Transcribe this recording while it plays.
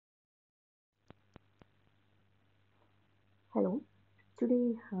Hello,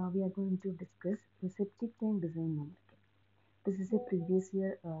 today we are going to discuss the septic tank design numerical. This is a previous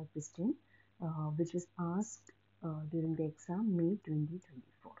year question which was asked during the exam May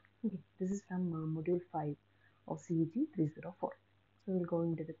 2024. Okay, this is from Module 5 of CET 304. So we'll go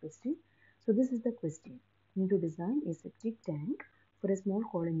into the question. So this is the question. You need to design a septic tank for a small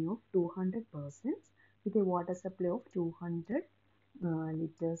colony of 200 persons with a water supply of 200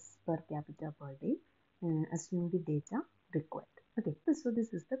 liters per capita per day. Assume the data required. Okay, so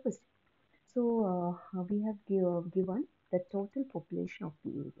this is the question. So we have given the total population of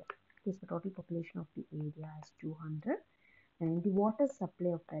the area. Okay, so total population of the area is 200 and the water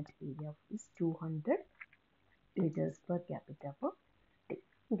supply of that area is 200 liters per capita per day.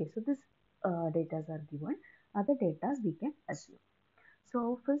 Okay, so this data are given. Other data we can assume.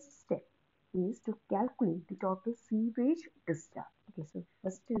 So first step is to calculate the total sewage discharge. Okay, so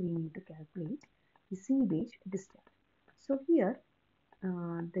first we need to calculate the sewage discharge. So here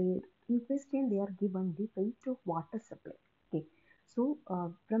in question they are given the rate of water supply. Okay, so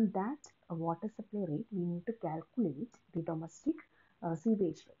from that water supply rate we need to calculate the domestic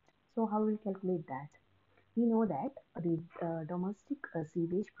sewage rate. So how will we calculate that? We know that the domestic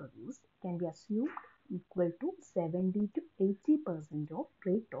sewage produced can be assumed equal to 70 to 80% of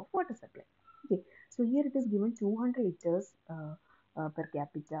rate of water supply. Okay, so here it is given 200 liters per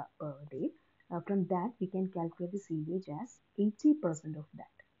capita per day. From that we can calculate the sewage as 80% of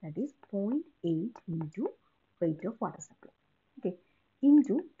that. That is 0.8 into rate of water supply. Okay,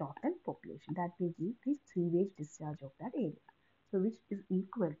 into total population. That will give the sewage discharge of that area. So which is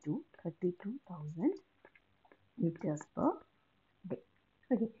equal to 32,000 liters per day.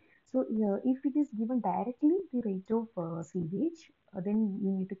 Okay, so if it is given directly the rate of sewage, then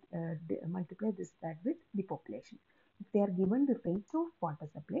we need to multiply that with the population. If they are given the rate of water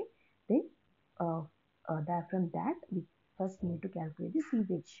supply, then from that we first need to calculate the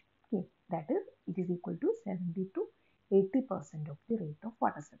sewage. Okay, that is it is equal to 70 to 80% of the rate of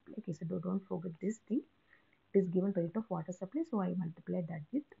water supply. Okay, so don't forget this thing. It is given rate of water supply, so I multiply that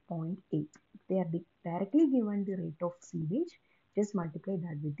with 0.8. If they are directly given the rate of sewage, just multiply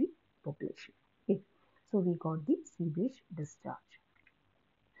that with the population. Okay, so we got the sewage discharge.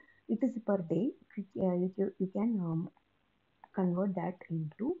 It is per day. You can convert that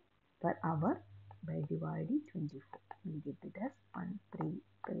into per hour by dividing 24. We get it as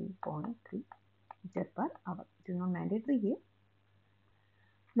 133.3 liter per hour. It is not mandatory here.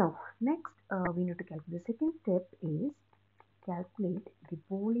 Now, next we need to calculate. The second step is calculate the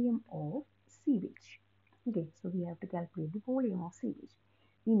volume of sewage. Okay, so we have to calculate the volume of sewage.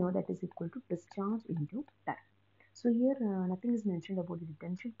 We know that is equal to discharge into time. So here nothing is mentioned about the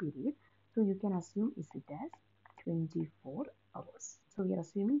detention period. So you can assume is it as 24 hours. So we are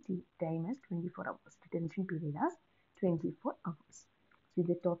assuming the time as 24 hours. Detention period as 24 hours. So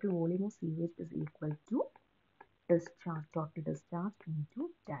the total volume of sewage is equal to discharge, total discharge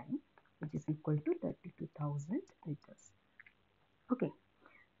into time, which is equal to 32,000 liters. Okay,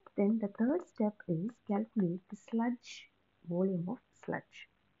 then the third step is calculate the sludge volume of sludge.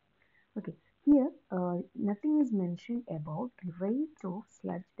 Okay, here nothing is mentioned about the rate of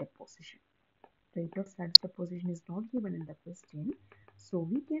sludge deposition. Rate of sludge deposition is not given in the question, so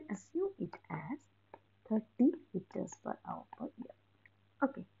we can assume it as 30 liters per hour per year.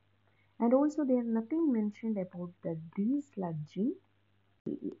 Okay, and also there is nothing mentioned about the desludging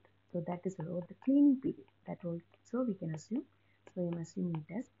period. So that is about the cleaning period. That also we can assume. So I am assuming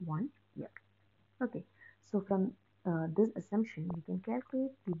it as 1 year. Okay. So from this assumption, we can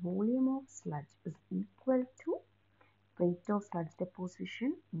calculate the volume of sludge is equal to rate of sludge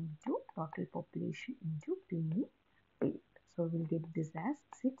deposition into total population into cleaning period. So we'll get this as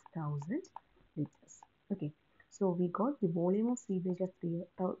 6,000 liters. Okay. So we got the volume of sewage as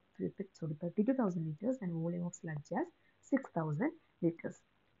 32,000 liters and volume of sludge as 6,000 liters.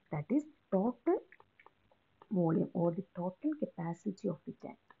 That is total volume or the total capacity of the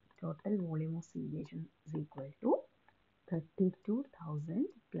tank. Total volume of sewage is equal to 32,000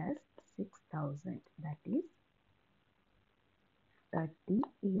 plus 6,000. That is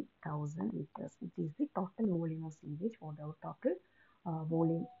 38,000 liters. It is the total volume of sewage or the total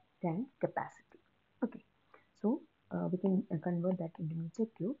volume tank capacity. Okay. So we can convert that into meter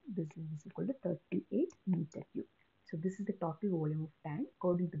cube. This is equal to 38 meter cube. So this is the total volume of tank.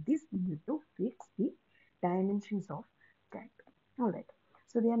 According to this, we need to fix the dimensions of tank. Alright.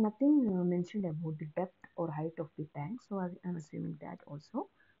 So there are nothing mentioned about the depth or height of the tank. So I am assuming that also.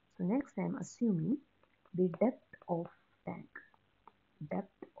 So next I am assuming the depth of tank.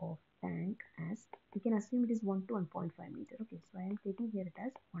 Depth of tank as we can assume it is 1 to 1.5 meter. Okay. So I am taking here it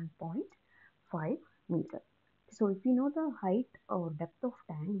as 1.5 meter. So if we know the height or depth of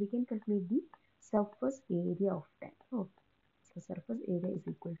tank, we can calculate the surface area of tank. Okay. So surface area is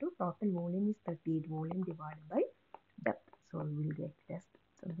equal to total volume is 38 volume divided by depth. So we will get it as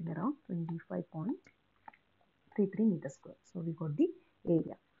something around 25.33 meters square. So we got the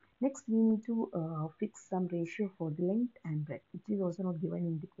area. Next, we need to fix some ratio for the length and breadth, which is also not given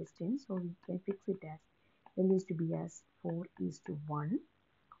in the question. So we can fix it as L is to be as 4:1,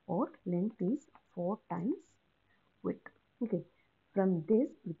 or length is 4 times width. Okay. From this,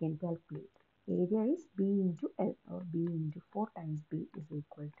 we can calculate area is B into L, or B into 4 times B is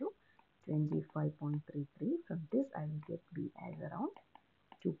equal to 25.33. From this, I will get B as around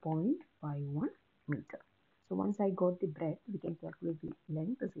 2.51 meter. So once I got the breadth, we can calculate the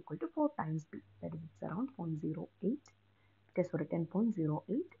length is equal to 4 times B, that is it's around 0.08, it is for a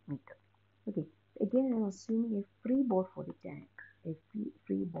 10.08 meter. Okay, again I am assuming a free board for the tank, a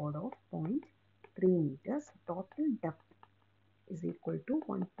free board of 0.3 meters. Total depth is equal to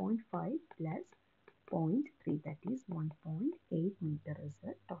 1.5 plus 0.3, that is 1.8 meter is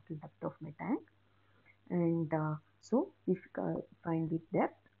the total depth of my tank. And so we find the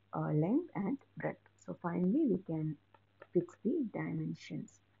depth, length and breadth. So finally we can fix the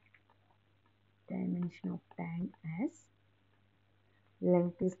dimensions. Dimension of tank as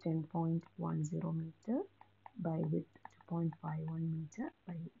length is 10.10 meter, by width 2.51 meter,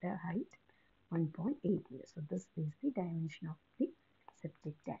 by the height 1.8 meter. So this is the dimension of the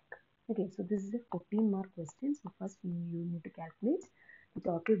septic tank. Okay, so this is a 14-mark question. So first you need to calculate the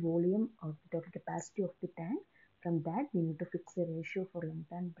total volume or the total capacity of the tank. From that we need to fix a ratio for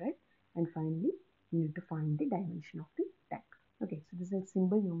length and breadth, and finally we need to find the dimension of the tank. Okay, so this is a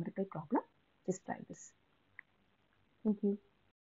simple numerical problem. Just try this. Thank you.